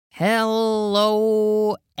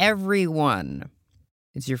Hello, everyone.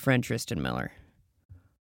 It's your friend Tristan Miller.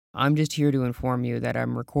 I'm just here to inform you that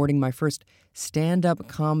I'm recording my first stand-up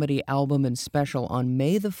comedy album and special on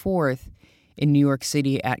May the 4th in New York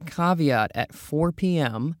City at Caveat at 4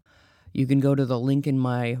 p.m. You can go to the link in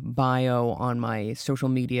my bio on my social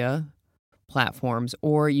media platforms,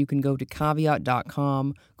 or you can go to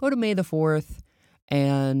caveat.com, go to May the 4th,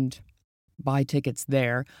 and buy tickets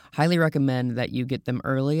there. Highly recommend that you get them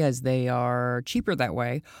early as they are cheaper that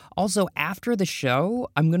way. Also, after the show,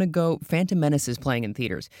 I'm going to go, Phantom Menace is playing in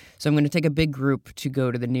theaters. So I'm going to take a big group to go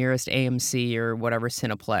to the nearest AMC or whatever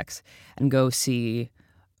Cineplex and go see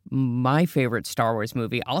my favorite Star Wars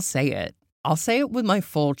movie. I'll say it with my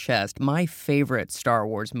full chest. My favorite Star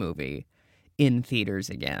Wars movie in theaters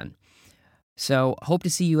again. So hope to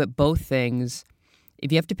see you at both things.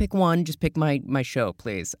 If you have to pick one, just pick my show,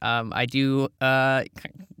 please. I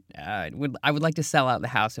would like to sell out the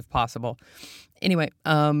house if possible. Anyway,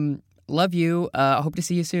 love you. Hope to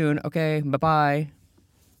see you soon. Okay, bye-bye.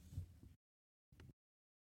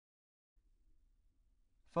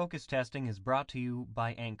 Focus testing is brought to you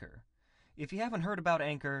by Anchor. If you haven't heard about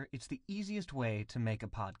Anchor, it's the easiest way to make a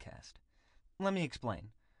podcast. Let me explain.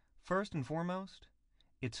 First and foremost,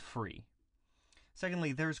 it's free.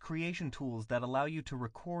 Secondly, there's creation tools that allow you to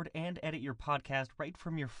record and edit your podcast right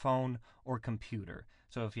from your phone or computer.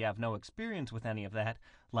 So if you have no experience with any of that,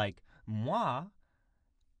 like moi,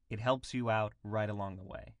 it helps you out right along the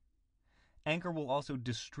way. Anchor will also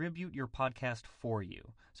distribute your podcast for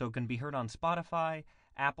you, so it can be heard on Spotify,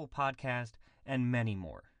 Apple Podcast, and many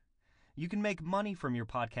more. You can make money from your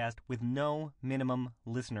podcast with no minimum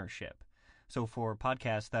listenership. So for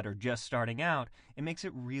podcasts that are just starting out, it makes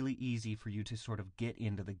it really easy for you to sort of get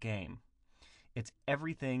into the game. It's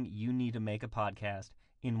everything you need to make a podcast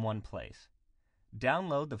in one place.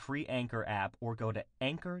 Download the free Anchor app or go to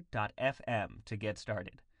anchor.fm to get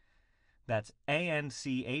started. That's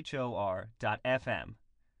ANCHOR.FM.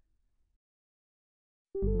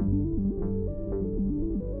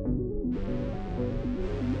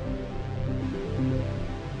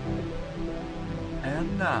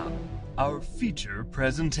 And now, our feature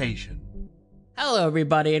presentation. Hello,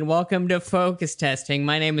 everybody, and welcome to Focus Testing.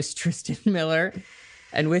 My name is Tristan Miller,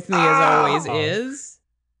 and with me, as always, is...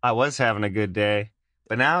 I was having a good day,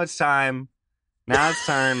 but now it's time. Now it's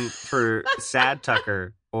time for Sad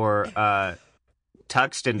Tucker or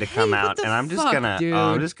Tuxton to come out, and I'm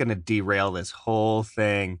just gonna derail this whole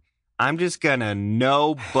thing. I'm just gonna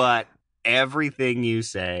no-but everything you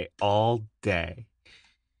say all day.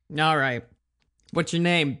 All right. What's your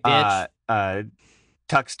name, bitch?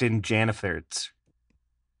 Tuxton Janiferts.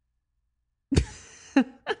 I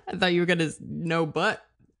thought you were gonna no but.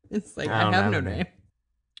 It's like I have no name.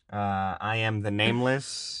 I am the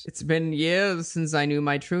nameless. It's been years since I knew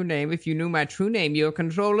my true name. If you knew my true name, you're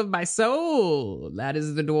control of my soul. That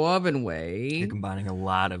is the dwarven way. You're combining a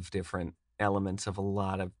lot of different elements of a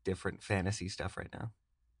lot of different fantasy stuff right now,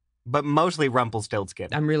 but mostly Rumpelstiltskin.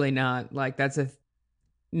 I'm really not. Like that's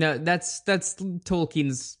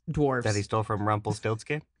Tolkien's dwarves that he stole from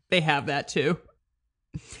Rumpelstiltskin. They have that too.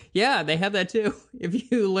 Yeah, they have that too. If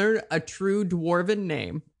you learn a true dwarven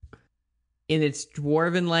name in its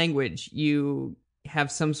dwarven language, you have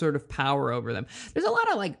some sort of power over them. There's a lot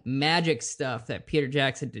of like magic stuff that Peter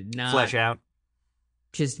Jackson did not flesh out.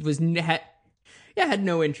 Just had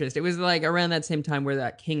no interest. It was like around that same time where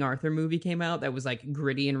that King Arthur movie came out that was like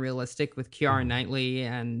gritty and realistic with Keira Knightley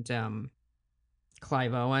and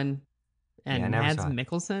Clive Owen and Mads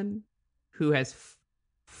Mikkelsen, who has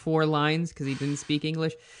 4 lines because he didn't speak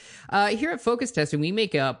English. Here at Focus Testing, we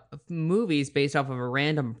make up movies based off of a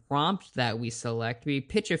random prompt that we select. We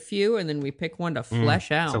pitch a few, and then we pick one to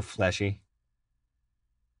flesh out. So fleshy.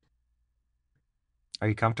 Are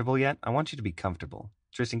you comfortable yet? I want you to be comfortable.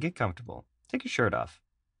 Tristan, get comfortable. Take your shirt off.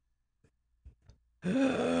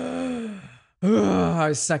 I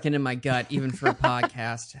was sucking in my gut, even for a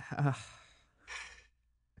podcast.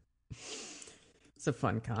 It's a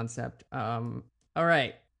fun concept. All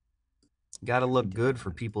right. Got to look good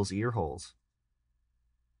for people's ear holes.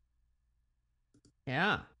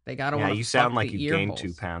 Yeah, they got to. Yeah, you sound like you gained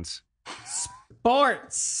 2 pounds.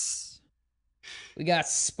 Sports. We got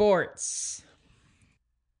sports.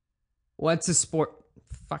 What's a sport?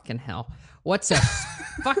 Fucking hell. What's a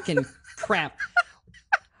fucking crap?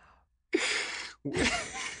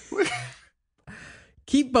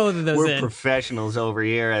 Keep both of those We're in. professionals over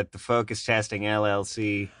here at the Focus Testing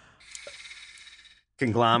LLC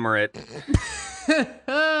conglomerate.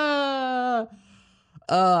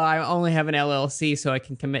 I only have an LLC, so I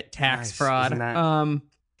can commit tax fraud. Isn't that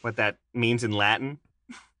what that means in Latin?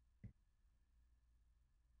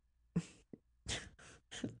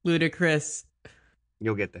 Ludicrous.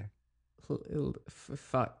 You'll get there.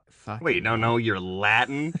 Fuck. Wait, you don't know your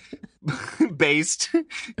Latin-based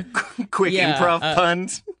quick improv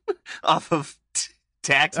puns off of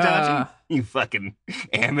tax dodging? You fucking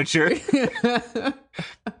amateur.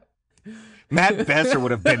 Matt Besser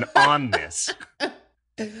would have been on this.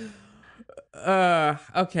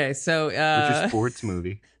 Okay, so It's a sports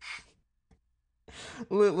movie.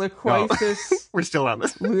 Loquacious. We're still on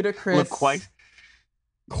this. Ludicrous.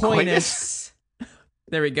 Coinus.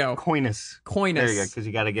 There we go. Coinus. There you go, because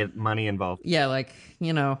you got to get money involved. Yeah, like,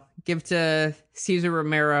 give to Cesar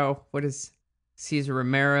Romero. What is Cesar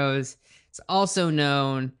Romero's? It's also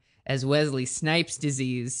known as Wesley Snipes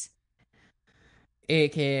disease,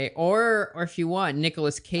 aka, or if you want,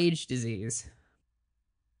 Nicolas Cage disease.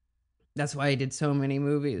 That's why he did so many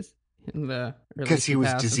movies in the early 2000s. Because he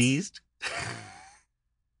was diseased?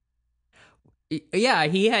 Yeah,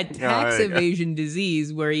 he had tax evasion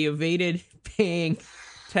disease where he evaded paying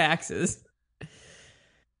taxes.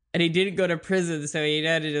 And he didn't go to prison, so he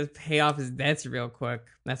had to just pay off his debts real quick.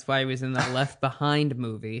 That's why he was in the Left Behind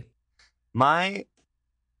movie.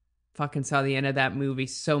 Fucking saw the end of that movie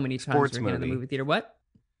so many times. Sports movie in the movie theater. What?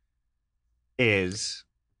 Is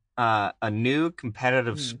a new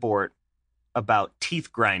competitive sport about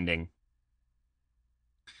teeth grinding.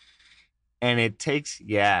 And it takes,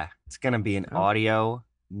 it's going to be an audio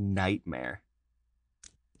nightmare.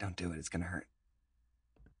 Don't do it. It's going to hurt.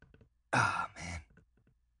 Oh, man.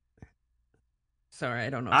 Sorry, I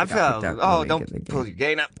don't know. Don't pull your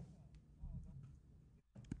gain up.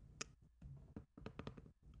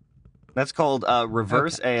 That's called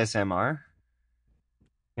reverse ASMR.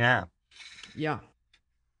 Yeah. Yeah.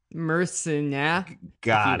 Mercena.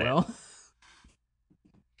 Got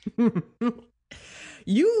it.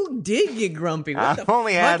 You did get grumpy. What I've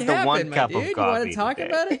only had the one cup of coffee. You want to talk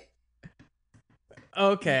about it?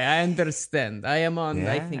 Okay, I understand. I am on,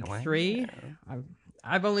 I think, 3.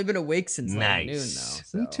 I've only been awake since like noon, though.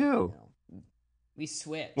 So, Me too. We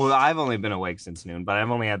switched. Well, I've only been awake since noon, but I've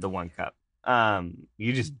only had the one cup.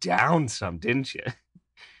 You just downed some, didn't you?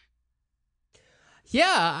 Yeah,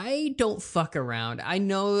 I don't fuck around. I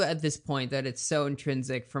know at this point that it's so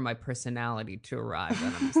intrinsic for my personality to arrive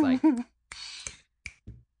that I'm just like,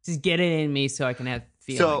 just get it in me so I can have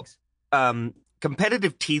feelings. So,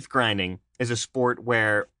 competitive teeth grinding is a sport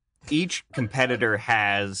where each competitor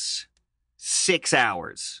has 6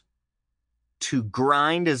 hours to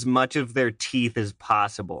grind as much of their teeth as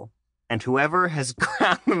possible. And whoever has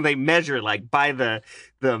ground them, they measure like by the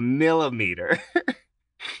millimeter.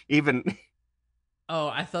 Even. Oh,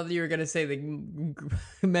 I thought that you were going to say they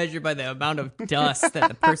measure by the amount of dust that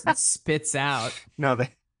the person spits out. No,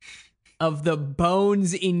 of the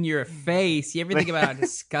bones in your face. You ever think about how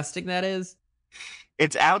disgusting that is?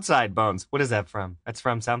 It's outside bones. What is that from? That's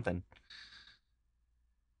from something.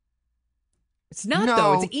 It's not,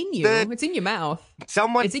 though. It's in you. It's in your mouth.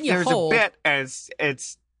 It's in your hole. There's a bit as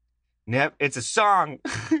it's. Yep, it's a song.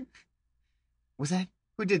 Was that?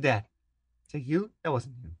 Who did that? Is that you? That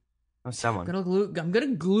wasn't you. That was someone. I'm gonna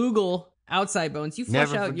Google outside bones. You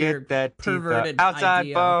flush out your that perverted outside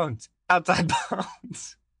idea. bones. Outside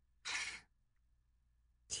bones.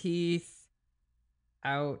 Teeth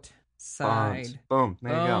outside boom.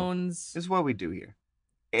 There bones. You go. This is what we do here.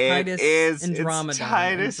 Titus Andromeda.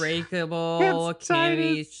 Titus. Unbreakable.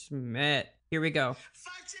 Kimmy Schmidt. Here we go.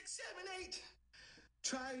 5, 6, 7, 8.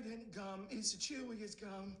 Trident gum is the chewiest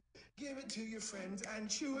gum. Give it to your friends and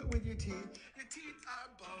chew it with your teeth. Your teeth are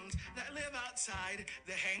bones that live outside.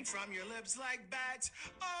 They hang from your lips like bats.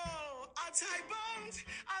 Oh, outside bones,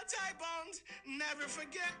 outside bones. Never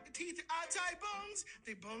forget, teeth are outside bones.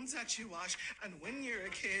 The bones that you wash. And when you're a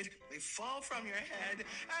kid, they fall from your head.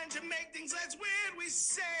 And to make things less weird, we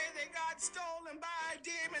say they got stolen by a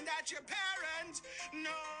demon. That's your parent. No.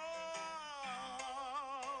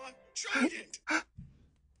 Trident.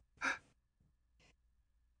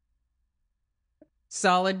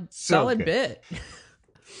 Solid bit.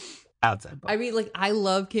 Outside bones. I mean, like, I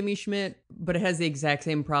love Kimmy Schmidt, but it has the exact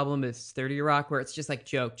same problem as 30 Rock, where it's just like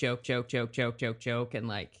joke, and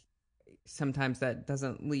like sometimes that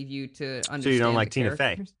doesn't leave you to understand. So you don't like Tina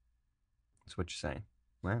Fey? That's what you're saying.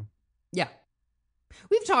 Wow. Yeah,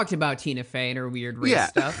 we've talked about Tina Fey and her weird race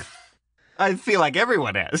stuff. I feel like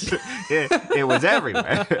everyone has. It was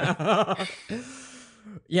everywhere.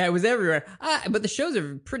 Yeah, it was everywhere. But the shows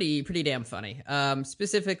are pretty damn funny.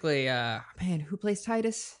 Specifically, man, who plays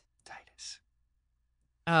Titus?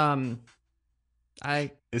 His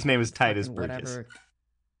name is Titus Burgess. Whatever.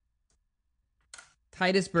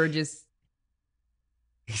 Titus Burgess.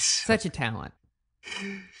 Such a talent.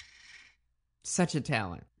 Such a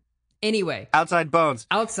talent. Anyway. Outside Bones.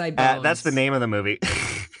 Outside Bones. That's the name of the movie.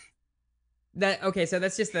 So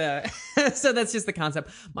that's just the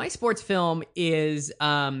concept. My sports film is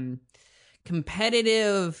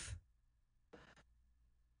competitive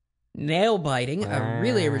nail biting, a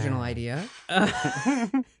really original idea.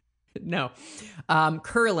 No.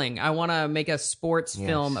 Curling. I want to make a sports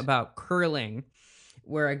film about curling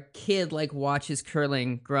where a kid like watches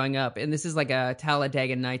curling growing up. And this is like a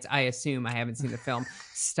Talladega Nights, I assume, I haven't seen the film,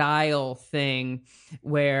 style thing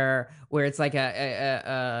where it's like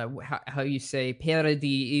a how you say,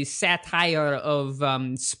 parody, satire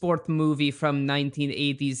of sport movie from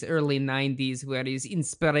 1980s, early 90s, where it's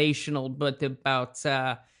inspirational, but about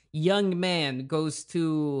young man goes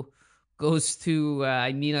to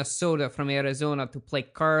Minnesota from Arizona to play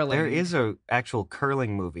curling. There is a actual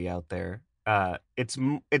curling movie out there.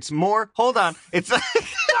 It's more. Hold on. It's.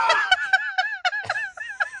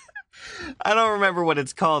 I don't remember what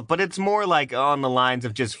it's called, but it's more like on the lines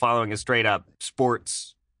of just following a straight up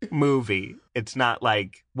sports movie. It's not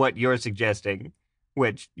like what you're suggesting,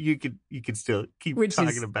 which you could still keep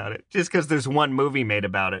talking about it just because there's one movie made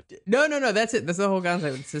about it. No. That's it. That's the whole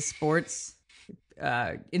concept. It's a sports.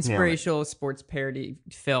 Inspirational sports parody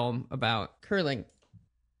film about curling.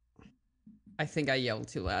 I think I yelled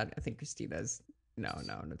too loud. I think Christina's... No,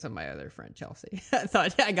 it's on my other friend, Chelsea. I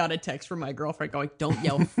thought I got a text from my girlfriend going, don't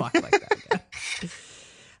yell fuck like that again.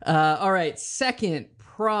 All right, second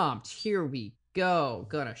prompt. Here we go.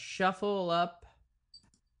 Gonna shuffle up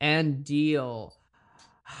and deal.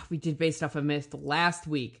 We did based off a myth last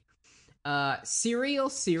week.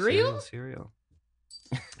 Cereal? Cereal.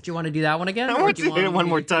 Do you want to do that one again? I want to hit it one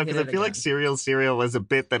more time because I feel like cereal was a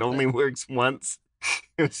bit that only works once.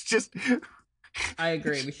 It was just... I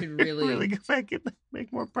agree. We should really go back and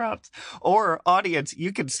make more prompts. Or, audience,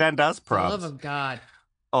 you can send us prompts. For the love of God.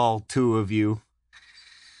 All two of you.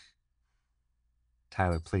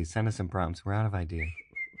 Tyler, please, send us some prompts. We're out of ideas.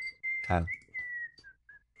 Tyler.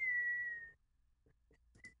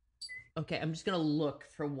 Okay, I'm just going to look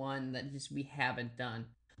for one that we haven't done.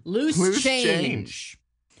 Loose change.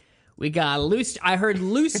 We got loose... I heard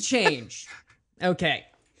loose change. Okay.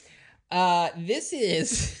 This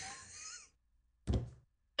is...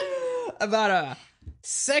 about a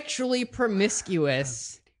sexually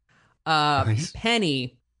promiscuous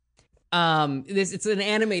penny. It's an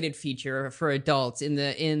animated feature for adults in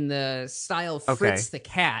the style of Fritz the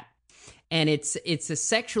cat, and it's a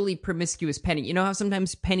sexually promiscuous penny. You know how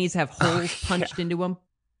sometimes pennies have holes punched into them.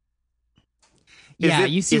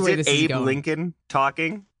 You see where this is going. Abe Lincoln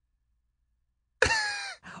talking?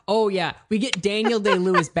 Oh yeah, we get Daniel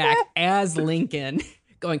Day-Lewis back as Lincoln,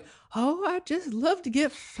 going, "Oh, I just love to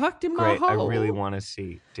get fucked in my hole." I really want to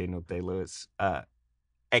see Daniel Day-Lewis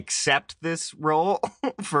accept this role,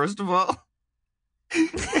 first of all.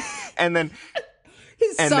 and then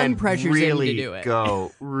his son pressures really him to do it.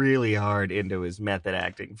 Go really hard into his method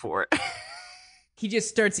acting for it. He just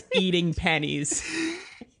starts eating pennies.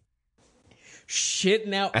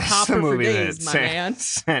 Shitting out copper for days, my man.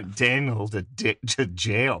 Sent Daniel to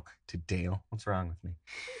jail. To Dale. What's wrong with me?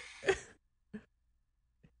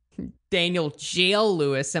 Daniel Jail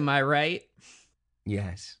Lewis, am I right?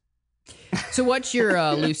 Yes. So what's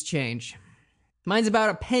your loose change? Mine's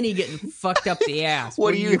about a penny getting fucked up the ass.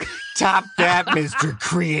 What do you top that, Mr.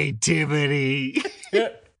 Creativity?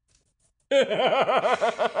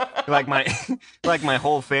 like my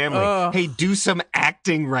whole family. Hey, do some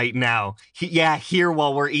acting right now. Here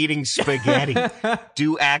while we're eating spaghetti.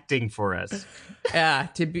 Do acting for us. Yeah,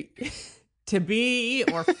 to be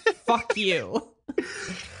or fuck you.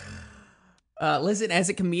 Listen, as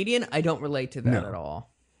a comedian, I don't relate to that at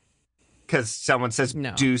all. Because someone says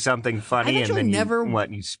do something funny and then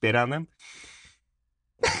you spit on them?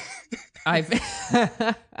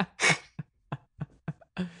 It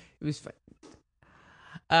was fun.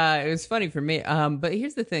 It was funny for me. But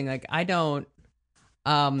here's the thing, like I don't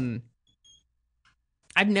I've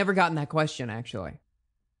never gotten that question actually.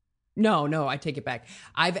 No, I take it back.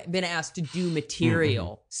 I've been asked to do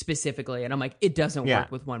material specifically, and I'm like, it doesn't work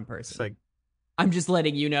with one person. It's like, I'm just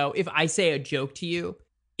letting you know, if I say a joke to you,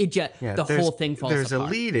 it just the whole thing falls apart. There's a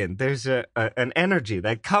lead in. There's an energy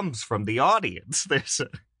that comes from the audience.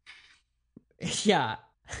 Yeah,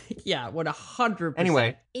 100%.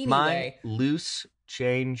 Anyway, my loose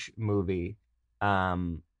change movie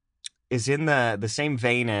is in the same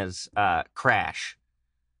vein as Crash.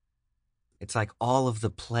 It's like all of the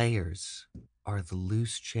players are the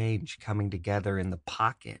loose change coming together in the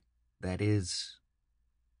pocket that is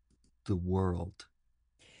the world.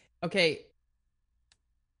 Okay.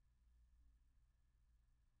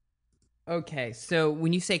 Okay, so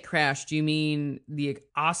when you say crash, do you mean the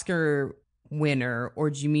Oscar winner, or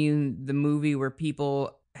do you mean the movie where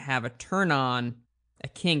people have a turn on, a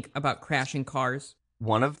kink about crashing cars?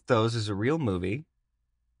 One of those is a real movie,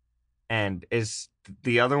 and is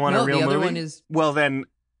the other one a real the movie? other one is... Well, then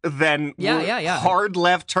Yeah. hard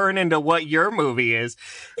left turn into what your movie is.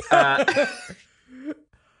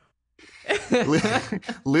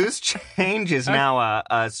 Loose Change is now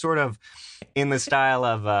a sort of in the style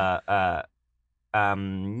of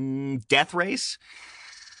Death Race.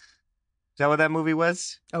 Is that what that movie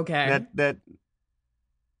was? Okay. That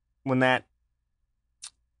when that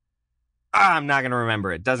I'm not gonna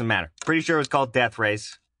remember it. Doesn't matter. Pretty sure it was called Death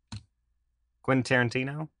Race. Quentin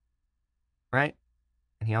Tarantino, right?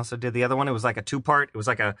 And he also did the other one. It was like a 2-part. It was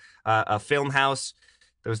like a film house.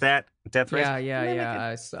 There was that Death Race.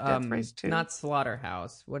 Yeah. Death Race 2. Not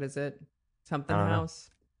Slaughterhouse. What is it? Something House.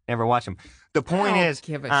 Never watch them. The point is,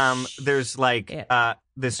 there's like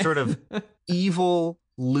this sort of evil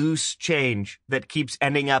loose change that keeps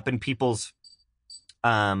ending up in people's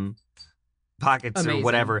pockets or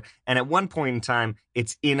whatever. And at one point in time,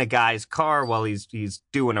 it's in a guy's car while he's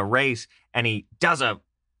doing a race, and he does a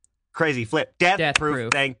crazy flip. Death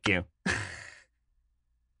proof. Thank you.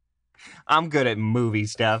 I'm good at movie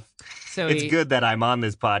stuff. So it's good that I'm on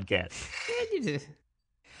this podcast.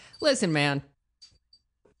 Listen, man.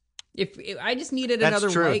 If I just needed another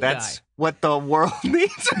white guy. That's what the world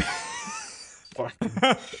needs.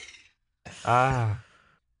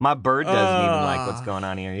 My bird doesn't even like what's going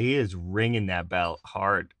on here. He is ringing that bell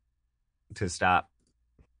hard to stop.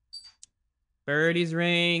 Birdies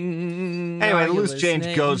ring. Anyway, the loose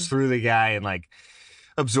change goes through the guy and like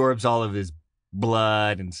absorbs all of his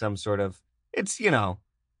blood and some sort of, it's,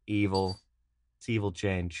 evil. It's evil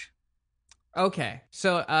change. Okay.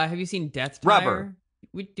 So have you seen Death Tire? Rubber.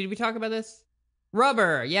 Did we talk about this?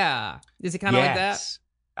 Rubber, yeah. Is it kind of like that?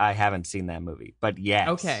 I haven't seen that movie, but yes.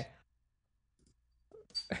 Okay.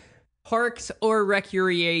 Parks or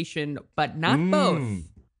Recreation, but not both.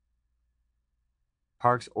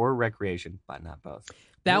 Parks or Recreation, but not both.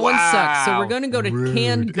 That one sucks. So we're going to go to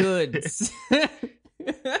Canned Goods.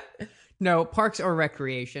 No, Parks or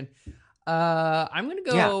Recreation. I'm going to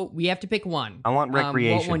go. Yeah. We have to pick one. I want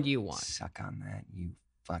Recreation. What one do you want? Suck on that, you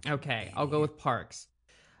fucking. Okay, idiot. I'll go with Parks.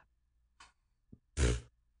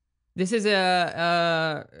 This is it's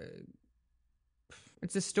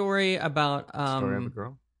a story about story of a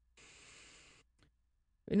girl.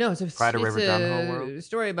 No, it's a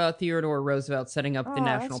story about Theodore Roosevelt setting up the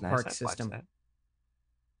national park system.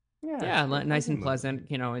 Yeah, nice and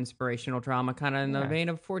pleasant, inspirational drama, kind of in the vein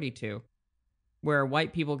of 42, where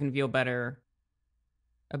white people can feel better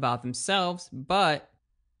about themselves, but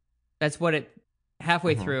that's what it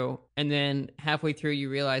halfway through, and then halfway through you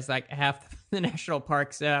realize like half the national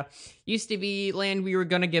parks used to be land we were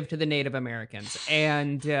going to give to the Native Americans,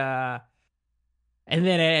 and then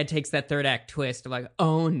it takes that third act twist of like,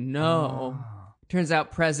 oh no, turns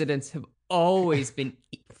out presidents have always been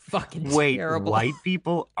fucking terrible. White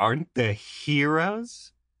people aren't the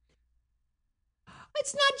heroes?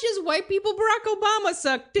 It's not just white people. Barack Obama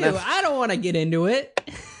sucked too. I don't want to get into it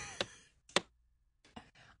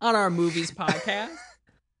on our movies podcast.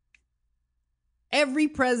 Every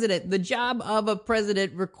president, the job of a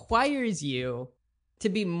president requires you to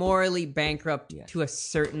be morally bankrupt to a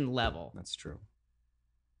certain level. That's true.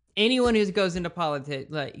 Anyone who goes into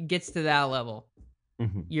politics gets to that level,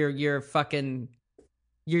 you're fucking,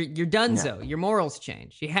 you're donezo. Yeah. Your morals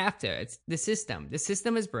change. You have to. It's the system. The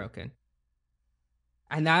system is broken.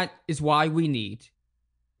 And that is why we need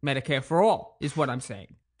Medicare for all, is what I'm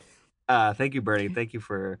saying. Thank you, Bernie. Thank you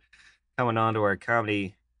for coming on to our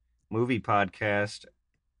comedy movie podcast.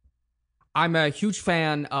 I'm a huge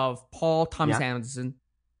fan of Paul Thomas Anderson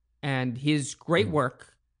and his great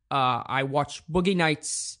work. I watch Boogie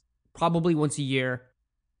Nights probably once a year.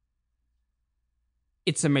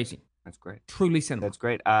 It's amazing. That's great. Truly cinema. That's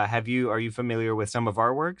great. Are you familiar with some of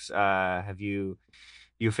our works? You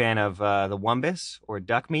a fan of The Wumbus or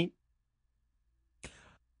Duck Meat?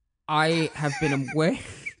 I have been away.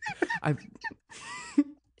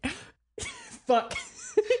 Fuck.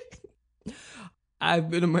 I've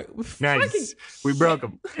been away. Nice. We broke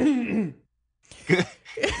them.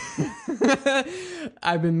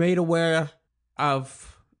 I've been made aware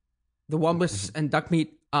of The Wumbus and Duck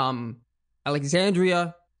Meat.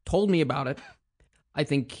 Alexandria told me about it. I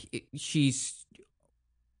think she's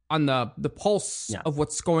on the pulse of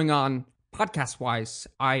what's going on podcast-wise.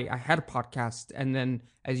 I had a podcast, and then,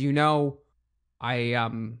 as you know, I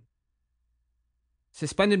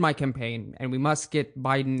suspended my campaign, and we must get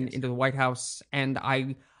Biden into the White House, and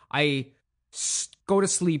I go to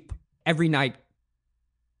sleep every night,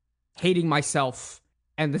 hating myself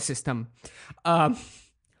and the system.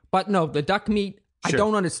 But no, the duck meat, Sure. I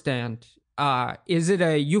don't understand. Is it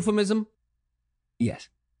a euphemism? Yes.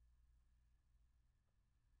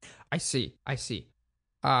 I see.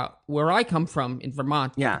 Where I come from in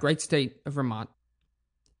Vermont, Yeah. the great state of Vermont,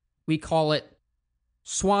 we call it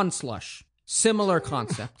swan slush. Similar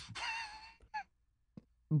concept,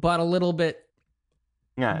 but a little bit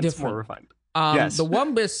Yeah, it's different. more refined. Yes. The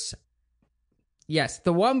wumbus. Yes,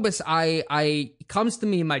 the wumbus. I comes to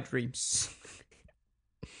me in my dreams.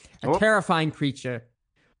 A terrifying creature,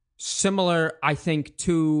 similar, I think,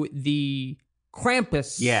 to the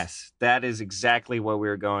Krampus. Yes, that is exactly what we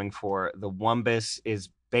were going for. The wumbus is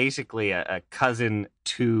basically a cousin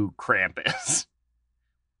to Krampus.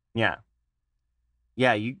 Yeah.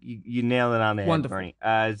 Yeah, you nailed it on the head, Wonderful. Bernie.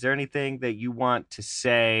 Is there anything that you want to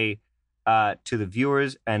say to the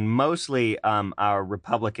viewers and mostly our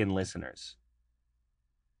Republican listeners?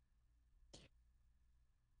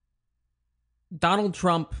 Donald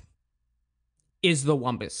Trump is the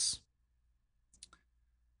wumbus.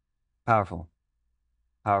 Powerful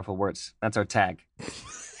words. That's our tag.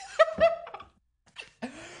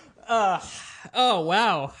 Oh,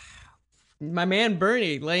 wow. My man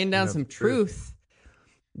Bernie laying down some truth.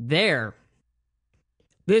 There.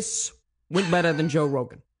 This went better than Joe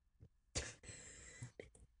Rogan.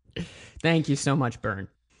 Thank you so much, Bern.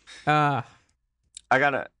 I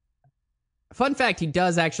gotta... Fun fact, he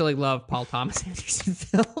does actually love Paul Thomas Anderson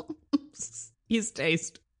films. His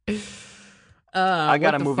taste. I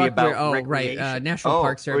got a movie about recreation. right, National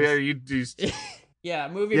Park Service. Yeah, you do... Yeah,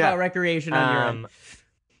 movie about recreation on your end.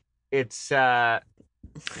 It's,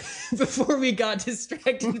 Before we got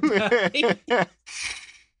distracted by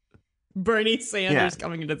Bernie Sanders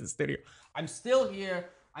coming into the studio. I'm still here.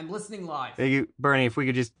 I'm listening live. Bernie, if we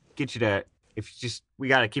could just get you to... we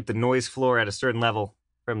got to keep the noise floor at a certain level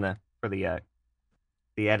for the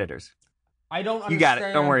editors. I don't understand. You got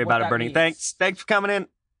it. Don't worry about it, Bernie. Means. Thanks for coming in.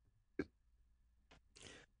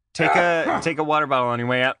 Take a water bottle on your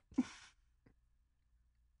way out.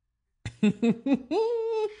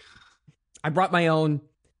 I brought my own.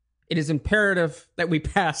 It is imperative that we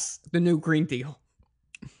pass the new Green Deal.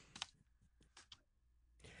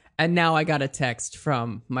 And now I got a text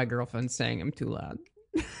from my girlfriend saying I'm too loud.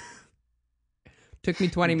 Took me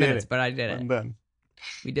 20 minutes, but I did it. I'm done.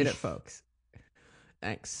 We did it, folks.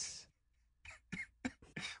 Thanks.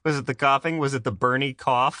 Was it the coughing? Was it the Bernie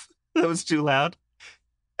cough that was too loud?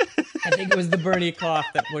 I think it was the Bernie cough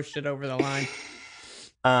that pushed it over the line.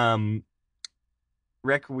 I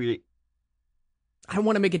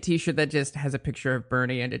want to make a t-shirt that just has a picture of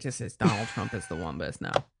Bernie and it just says Donald Trump is the wumbus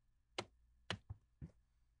now.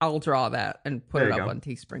 I'll draw that and put it up on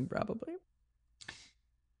Teespring probably.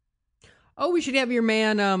 Oh, we should have your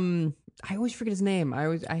man, I always forget his name. I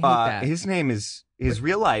hate that. His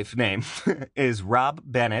real life name is Rob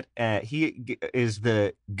Bennett. He is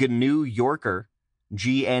the GNU Yorker,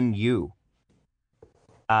 GNU,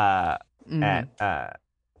 at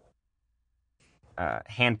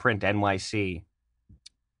Handprint NYC.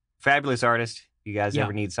 Fabulous artist. You guys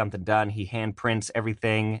ever need something done? He handprints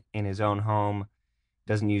everything in his own home.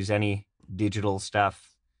 Doesn't use any digital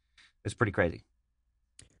stuff. It's pretty crazy.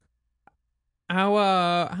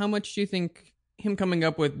 How much do you think him coming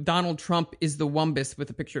up with Donald Trump is the wumbus with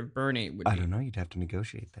a picture of Bernie would be? I don't know. You'd have to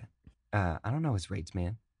negotiate that. I don't know his rates,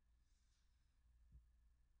 man.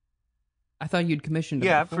 I thought you'd commissioned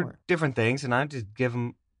him before. For different things, and I just give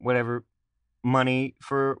him whatever money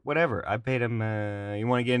for whatever. I paid him. You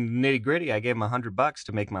want to get into nitty gritty? I gave him $100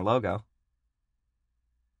 to make my logo.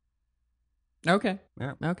 Okay.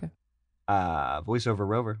 Yeah. Okay. VoiceOver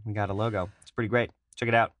Rover. We got a logo. It's pretty great. Check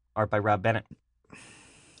it out. Art by Rob Bennett.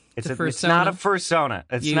 It's not a fursona.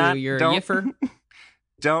 It's not. You're a yiffer.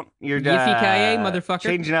 You're Yiffy-ki-yay, motherfucker.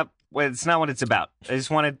 Changing up. Well, it's not what it's about. I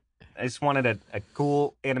just wanted a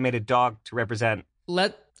cool animated dog to represent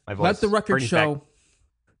my voice. Let the record Bernie show Fact.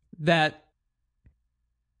 that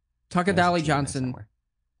Tucker Dolly Johnson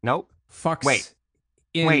Nope. fucks Wait,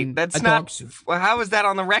 that's a not. dog suit. Well, how is that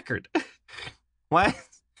on the record? What?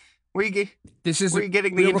 Where you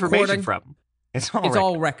getting the information from? It's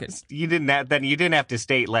all record. You didn't have to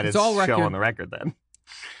state let us show record. on the record then.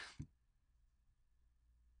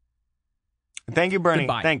 Thank you, Bernie.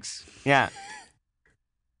 Goodbye. Thanks. Yeah.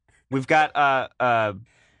 We've got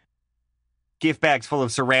gift bags full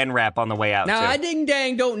of saran wrap on the way out. Now, too. I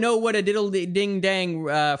ding-dang don't know what a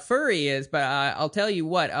diddle-ding-dang furry is, but I'll tell you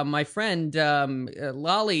what. My friend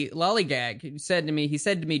Lollygag said to me,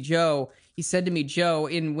 Joe,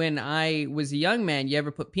 when I was a young man, you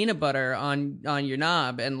ever put peanut butter on your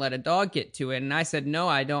knob and let a dog get to it? And I said, no,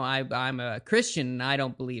 I don't. I'm a Christian, and I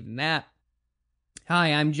don't believe in that.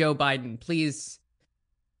 Hi, I'm Joe Biden. Please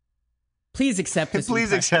accept this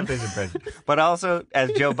Please accept this impression. But also,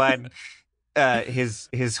 as Joe Biden...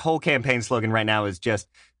 his whole campaign slogan right now is just,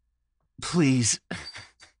 please.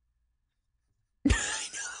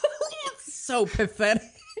 It's so pathetic.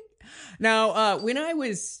 Now, when I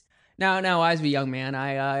was a young man,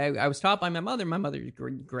 I was taught by my mother. My mother's a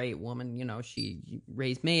great woman. You know, she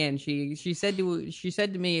raised me, and she said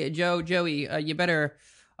to me, Joey, you better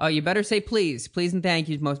say please and thank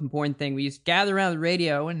you is the most important thing. We used to gather around the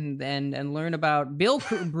radio and learn about Brill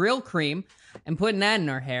cream and putting that in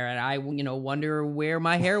our hair. And I, wonder where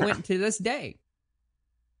my hair went to this day.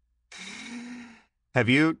 Have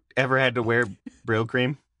you ever had to wear Brill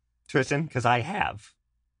cream, Tristan? Because I have.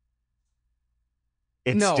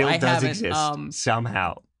 It still does exist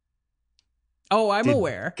somehow. Oh, I'm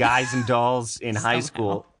aware. Guys and dolls in high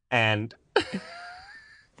school and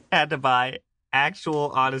had to buy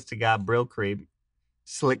actual, honest to God, Brill cream,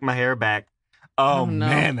 slick my hair back. Oh no.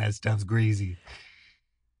 Man, that stuff's greasy.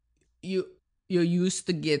 You used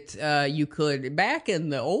to get, you could, back in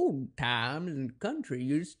the old times in the country,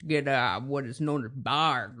 you used to get what is known as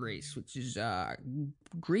bar grease, which is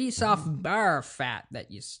grease off bear fat that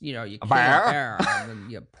you kill a bear and then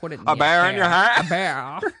you put it in a bear in your hair? A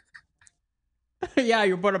bear. Yeah,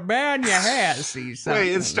 you put a bear in your hair. See something.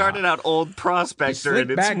 Wait, it started out Old Prospector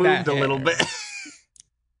and it's moved a little bit.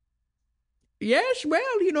 Yes, well,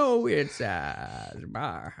 it's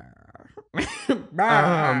bar.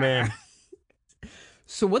 Oh, man.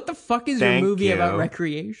 So what the fuck is your movie about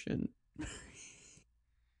recreation?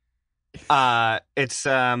 It's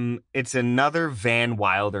another Van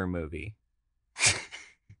Wilder movie.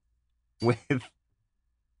 With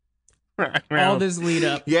all this lead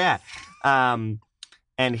up. Yeah. And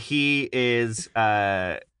he is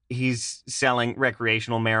he's selling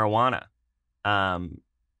recreational marijuana to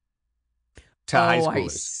high schoolers. I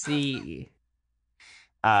see.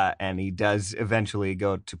 And he does eventually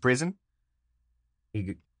go to prison.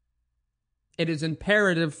 It is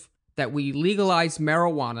imperative that we legalize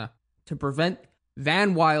marijuana to prevent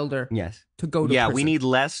Van Wilder to go to prison. Yeah, we need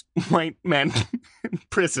less white men in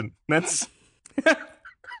prison. That's...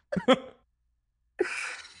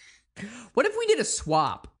 What if we did a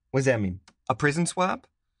swap? What does that mean? A prison swap?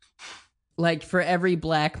 Like for every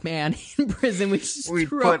black man in prison, we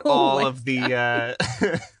put all of the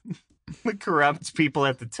the corrupt people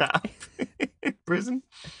at the top in prison.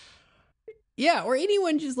 Yeah, or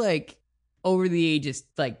anyone just like over the age of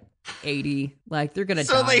like 80, like they're gonna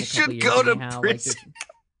die. So they should go to prison.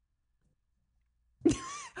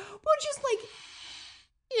 Well, just like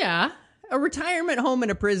a retirement home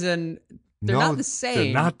and a prison. They're not the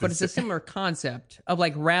same, but it's a similar concept of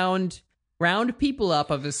like round people up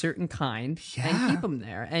of a certain kind and keep them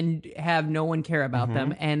there and have no one care about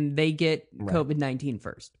them, and they get COVID-19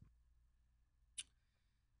 first.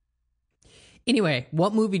 Anyway,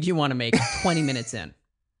 what movie do you want to make 20 minutes in?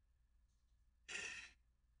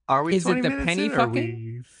 Are we? Is it the penny fucking? Are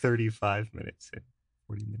we 35 minutes in?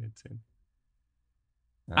 40 minutes in?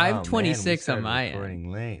 I have 26 on my end.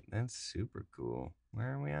 Recording late. That's super cool.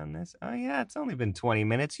 Where are we on this? Oh yeah, it's only been 20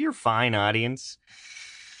 minutes. You're fine, audience.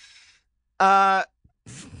 Do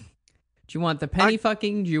you want the penny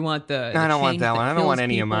fucking? Do you want the I don't want that one. I don't want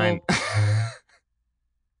any of mine.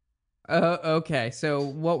 Okay, so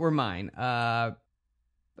what were mine? I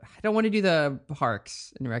don't want to do the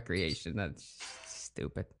parks and recreation. That's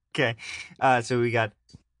stupid. Okay, so we got...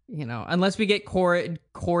 unless we get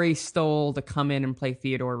Corey Stoll to come in and play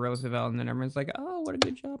Theodore Roosevelt, and then everyone's like, oh, what a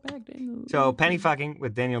good job acting. So penny fucking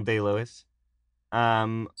with Daniel Day-Lewis.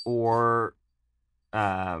 Or...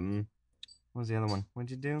 what was the other one?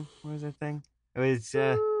 What'd you do? What was that thing? It was,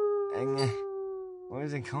 what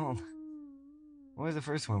was it called? What was the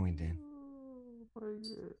first one we did?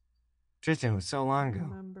 Tristan, it was so long ago.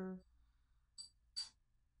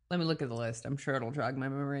 Let me look at the list. I'm sure it'll jog my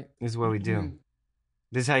memory. This is what we do.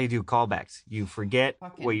 This is how you do callbacks. You forget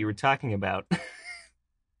what you were talking about,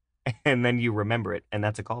 and then you remember it, and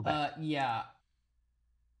that's a callback. Yeah.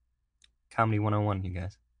 Comedy 101, you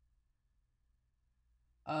guys.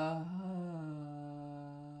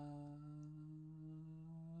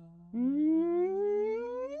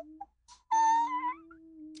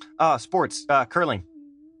 Sports. Curling.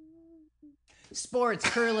 Sports,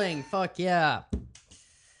 curling. Fuck yeah.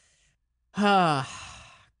 Penny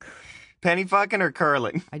fucking or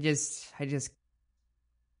curling? I just.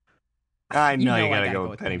 I know you gotta gotta go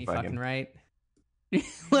with penny fucking, right?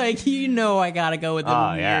 Like, I gotta go with the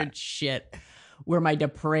weird yeah. shit where my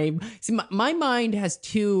depraved. See, my mind has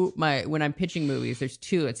two. When I'm pitching movies, there's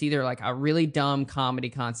two. It's either like a really dumb comedy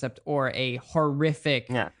concept or a horrific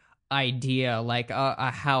idea, like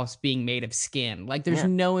a house being made of skin. Like, there's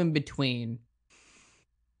no in between.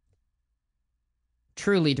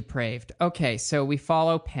 Truly depraved. Okay, so we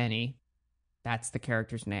follow Penny. That's the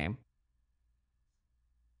character's name.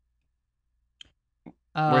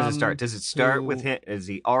 Where does it start? Does it start with him? Does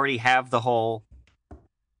he already have the hole?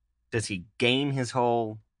 Does he gain his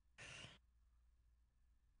hole?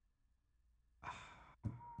 I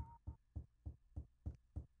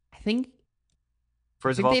think.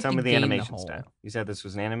 First of all, tell me the animation style. You said this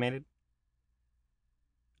was an animated?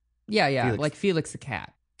 Yeah. Felix. Like Felix the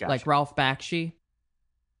Cat. Gotcha. Like Ralph Bakshi.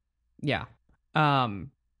 Yeah.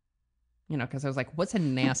 Because I was like, what's a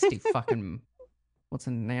nasty fucking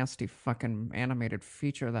animated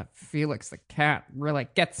feature that Felix the Cat really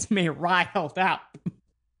gets me riled up?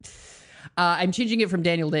 I'm changing it from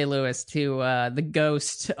Daniel Day-Lewis to the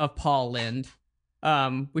ghost of Paul Lynde,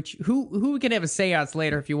 which who can have a seance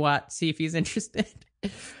later if you want, see if he's interested.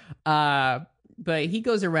 But he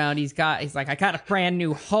goes around, he's like, I got a brand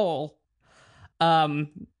new hole.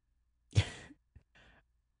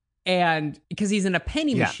 And because he's in a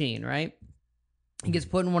penny machine, right? He gets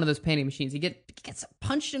put in one of those penny machines. He gets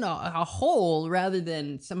punched in a hole rather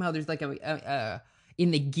than somehow there's like a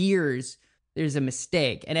in the gears, there's a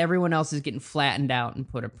mistake. And everyone else is getting flattened out and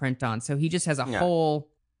put a print on. So he just has a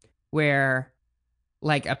hole where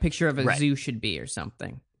like a picture of a zoo should be or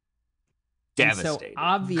something. Devastating. So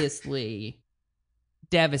obviously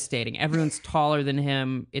devastating. Everyone's taller than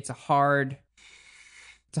him. It's a hard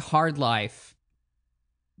life.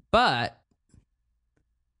 But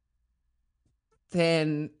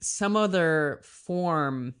then some other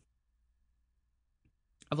form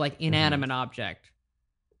of like inanimate object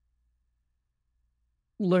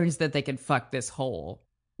learns that they can fuck this hole.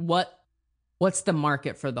 What's the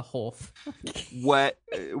market for the hole? What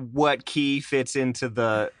key fits into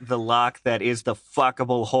the lock that is the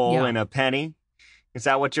fuckable hole in a penny? Is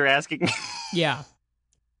that what you're asking? Yeah.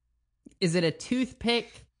 Is it a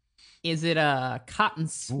toothpick? Is it a cotton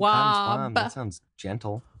swab? Cotton swab. That sounds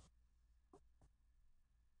gentle.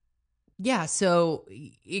 Yeah, so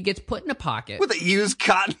it gets put in a pocket. With a used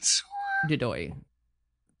cotton swab. Didoy.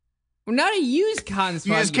 Not a used cotton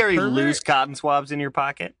swab. You just carry loose cotton swabs in your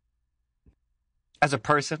pocket? As a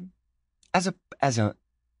person? As a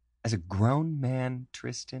grown man,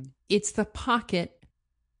 Tristan? It's the pocket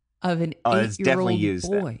of an 8-year-old definitely used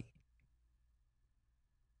boy. then.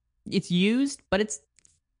 It's used, but it's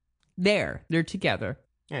there. They're together.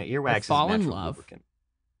 Yeah, earwax is fall in natural love. lubricant.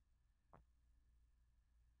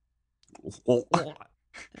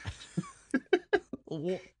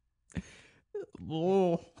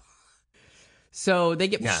 So they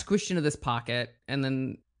get squished into this pocket,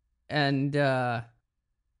 and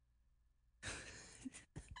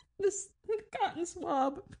this cotton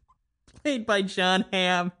swab, played by John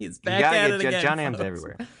Hamm. He's back at it again. John Hamm's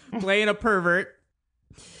everywhere, playing a pervert.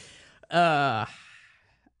 And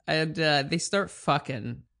they start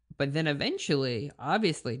fucking, but then eventually,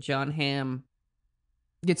 obviously, John Hamm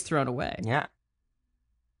gets thrown away. Yeah.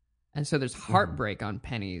 And so there's heartbreak on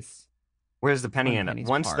Penny's. Where's the penny end up?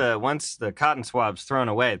 Once the cotton swab's thrown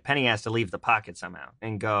away, Penny has to leave the pocket somehow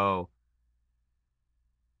and go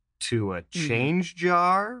to a change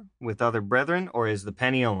jar with other brethren, or is the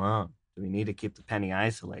penny alone? Do we need to keep the penny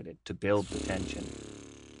isolated to build the tension?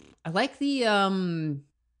 I like the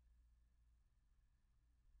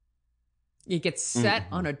it gets set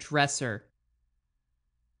on a dresser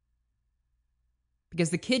because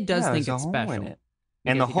the kid does think it's special.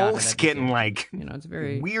 And the hole's getting like, it's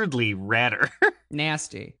very weirdly redder.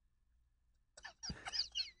 Nasty.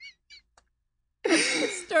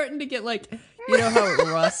 It's starting to get like, how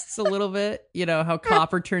it rusts a little bit? How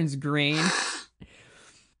copper turns green?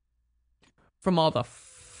 From all the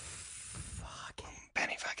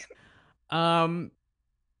penny fucking.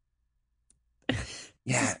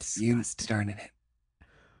 Yeah, you started it.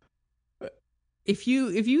 If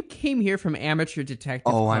you came here from Amateur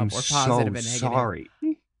Detective Club I'm or Positive and Negative, sorry.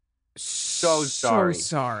 So sorry. So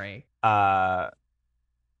sorry.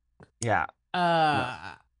 Yeah.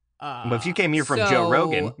 But if you came here from Joe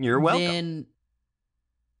Rogan, you're welcome.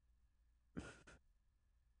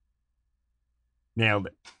 Nailed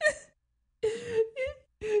it.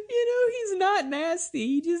 He's not nasty.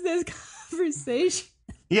 He just has conversation.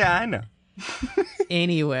 Yeah, I know.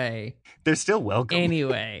 Anyway. They're still welcome.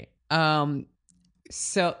 Anyway.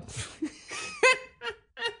 So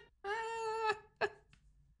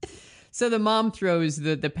So the mom throws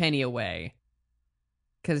the penny away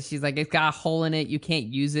because she's like, it's got a hole in it. You can't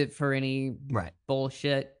use it for any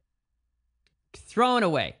bullshit. Throw it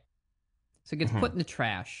away. So it gets put in the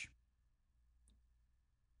trash.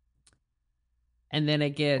 And then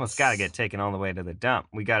it gets... Well, it's got to get taken all the way to the dump.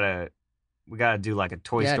 We gotta do like a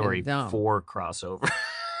Toy Story 4 crossover.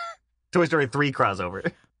 Toy Story 3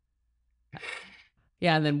 crossover.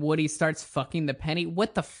 Yeah, and then Woody starts fucking the penny.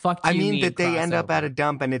 What the fuck do you mean? I mean that they end up at a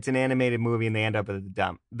dump and it's an animated movie and they end up at the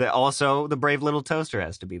dump. Also, the Brave Little Toaster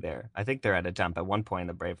has to be there. I think they're at a dump at one point in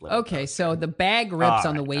the Brave Little Toaster. Okay, so the bag rips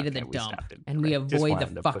on the way to the dump and we avoid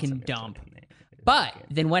the fucking dump. But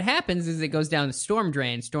then what happens is it goes down the storm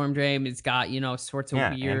drain. Storm drain has got, sorts of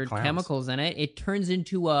weird chemicals in it. It turns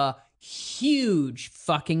into a huge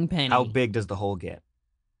fucking penny. How big does the hole get?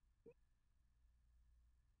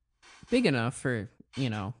 Big enough for...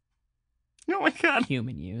 oh my God,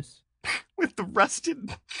 human use with the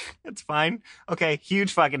rusted. That's fine. Okay,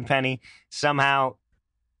 huge fucking penny. Somehow,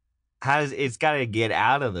 it's got to get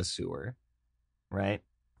out of the sewer, right?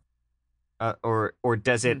 Or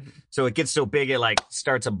does it? So it gets so big it like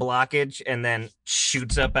starts a blockage and then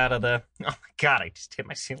shoots up out of the. Oh my God, I just hit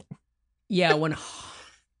my ceiling. Yeah,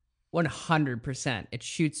 100%. It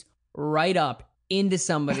shoots right up into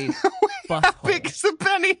somebody's butthole. How big is the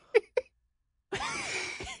penny?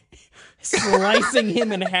 Slicing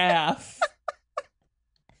him in half.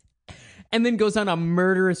 And then goes on a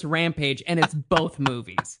murderous rampage, and it's both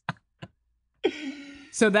movies.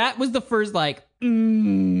 So that was the first, 30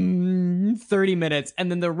 minutes, and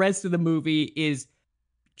then the rest of the movie is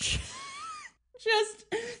just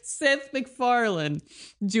Seth MacFarlane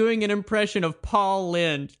doing an impression of Paul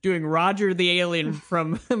Lynde, doing Roger the Alien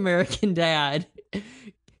from American Dad,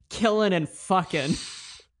 killing and fucking,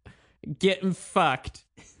 getting fucked.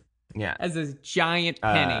 Yeah. As this giant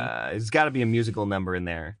penny. There's got to be a musical number in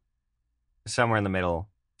there, somewhere in the middle,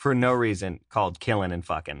 for no reason, called Killing and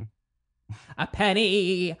Fucking. A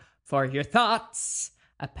penny for your thoughts,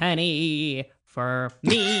 a penny for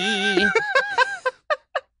me.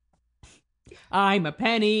 I'm a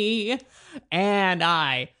penny, and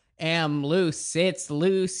I am loose. It's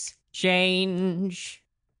loose change.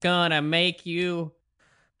 Gonna make you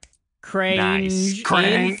cringe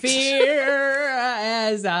in fear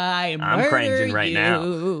as I murder cringing right you.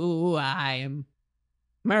 Now. I am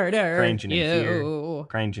murder cringing you. In fear.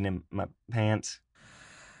 Cringing in my pants.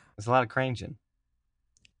 There's a lot of cringing.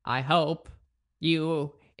 I hope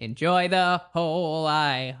you enjoy the whole.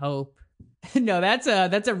 I hope. No, that's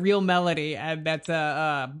a real melody, and that's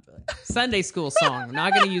a Sunday school song. I'm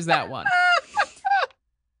not gonna use that one.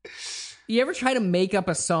 You ever try to make up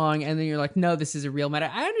a song and then you're like, no, this is a real matter?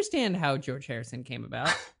 I understand how George Harrison came about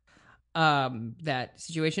that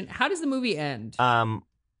situation. How does the movie end?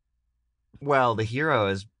 Well, the hero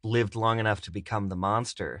has lived long enough to become the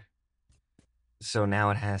monster, so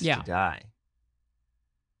now it has to die.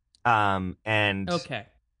 And okay,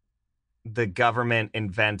 the government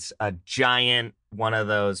invents a giant one of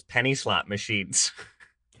those penny slot machines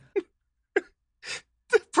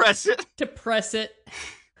to press it.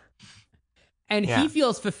 And he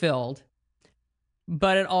feels fulfilled,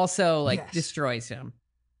 but it also destroys him,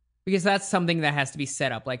 because that's something that has to be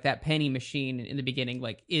set up. Like that penny machine in the beginning,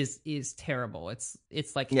 is terrible. It's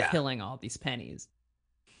killing all these pennies.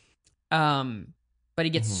 But he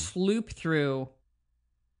gets slooped through,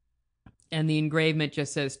 and the engravement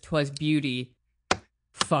just says, "'Twas beauty,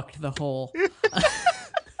 fucked the hole."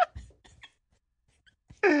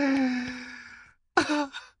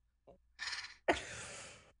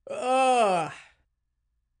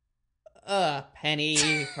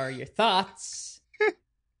 Penny for your thoughts.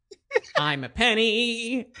 I'm a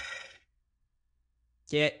penny.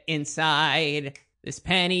 Get inside this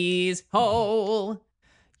penny's hole.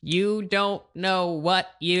 You don't know what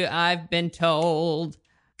I've been told,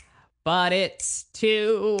 but it's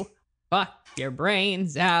to fuck your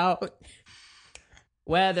brains out.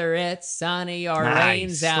 Whether it's sunny or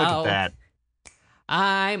rains out. Look at that.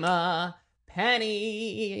 I'm a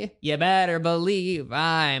penny. You better believe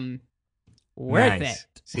I'm worth it.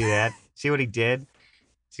 See that? See what he did?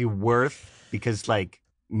 See worth? Because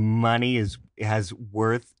money has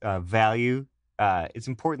worth, value. It's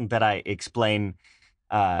important that I explain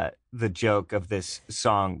the joke of this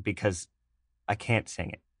song because I can't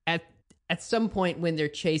sing it. At some point when they're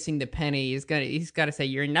chasing the penny, he's got to say,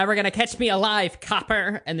 "You're never gonna catch me alive,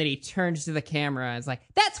 copper." And then he turns to the camera and is like,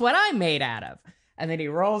 "That's what I'm made out of." And then he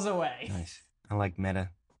rolls away. Nice. I like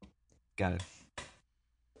meta. Got it.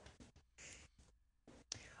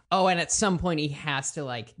 Oh, and at some point he has to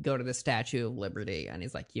like go to the Statue of Liberty, and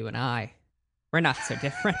he's like, "You and I, we're not so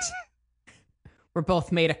different. We're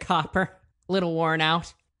both made of copper, a little worn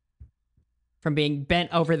out from being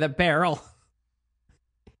bent over the barrel,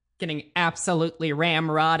 getting absolutely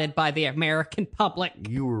ramrodded by the American public."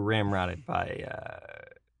 You were ramrodded by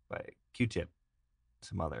Q-tip,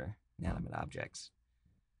 some other inanimate objects.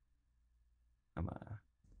 From a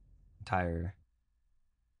entire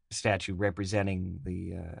statue representing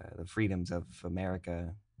the freedoms of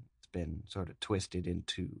America. It's been sort of twisted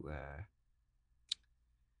into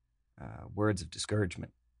words of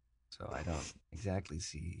discouragement. So I don't exactly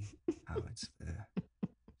see how it's the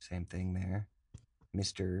same thing there,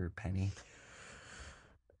 Mr. Penny.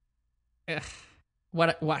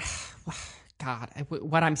 God,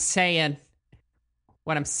 what I'm saying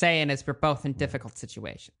is we're both in difficult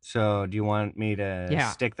situations. So do you want me to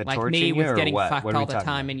stick the torch in you, or what? Like me with getting fucked what all the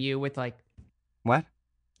time, about? and you with like... What?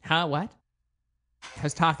 Huh, what? I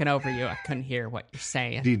was talking over you. I couldn't hear what you're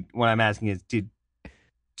saying. What I'm asking is, do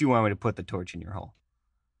you want me to put the torch in your hole?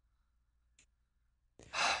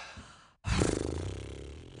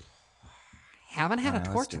 Haven't had All right,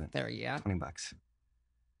 a let's torch do up it. there yet. $20.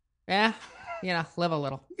 Yeah, live a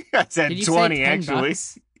little. I said Did you 20 say $10? actually.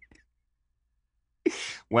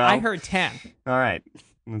 Well, I heard 10. All right,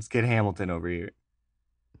 let's get Hamilton over here.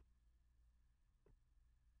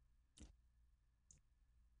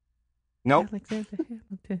 Nope. Alexander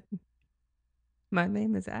Hamilton. My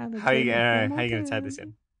name is Alexander How you Hamilton. gonna type this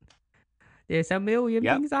in? There's a million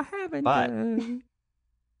Yep. things I haven't But- done.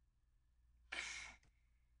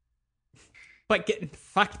 But getting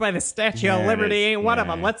fucked by the Statue of Yeah, it Liberty is. ain't one of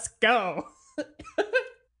Yeah. them. Let's go.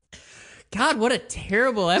 God, what a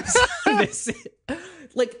terrible episode this is.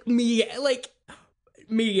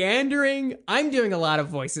 Meandering. I'm doing a lot of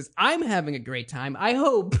voices. I'm having a great time. I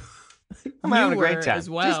hope I'm you having a great were time. as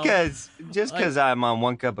well. Just because I'm on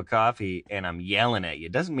one cup of coffee and I'm yelling at you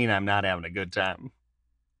doesn't mean I'm not having a good time.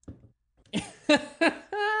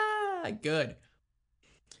 Good.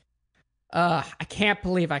 I can't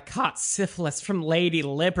believe I caught syphilis from Lady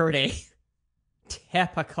Liberty.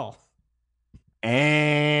 Typical.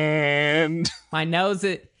 And My nose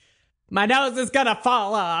is gonna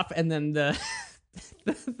fall off, and then the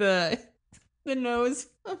nose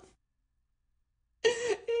of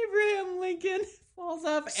Abraham Lincoln falls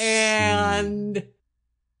off, and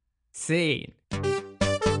scene.